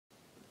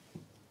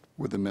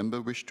Would the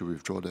member wish to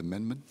withdraw the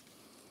amendment?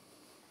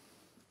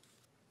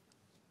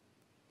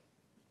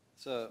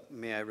 Sir,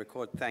 may I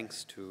record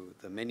thanks to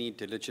the many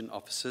diligent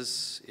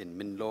officers in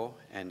MINLAW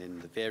and in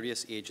the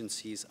various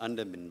agencies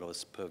under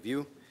MINLAW's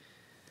purview.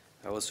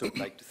 I also would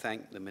like to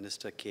thank the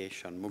Minister K.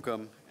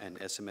 Shanmugam and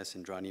SMS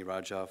Indrani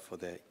Raja for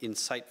their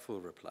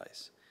insightful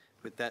replies.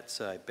 With that,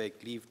 sir, I beg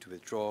leave to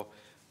withdraw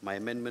my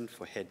amendment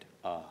for Head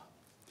R.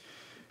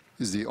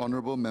 Is the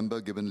honourable member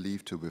given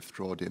leave to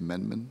withdraw the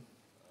amendment?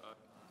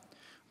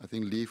 I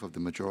think leave of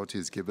the majority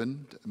is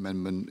given. The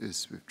amendment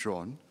is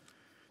withdrawn.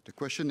 The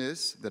question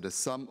is that a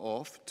sum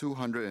of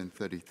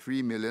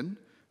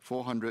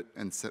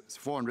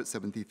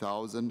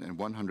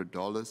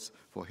 $233,470,100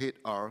 for Head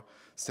R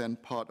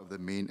send part of the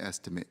main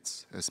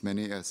estimates. As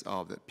many as are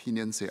of that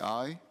opinion say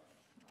aye.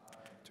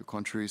 To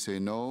contrary say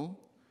no.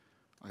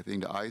 I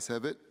think the ayes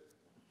have it.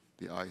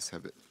 The ayes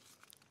have it.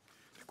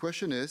 The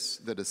question is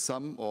that a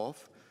sum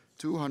of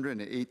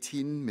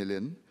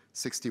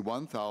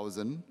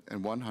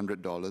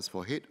 $218,061,100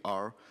 for Head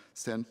R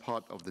send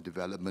part of the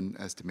development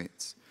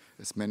estimates.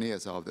 As many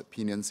as are of the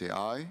opinion say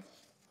aye.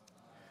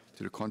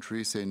 To the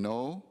contrary say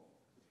no.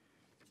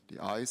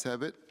 The ayes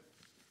have it.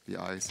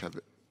 The ayes have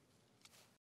it.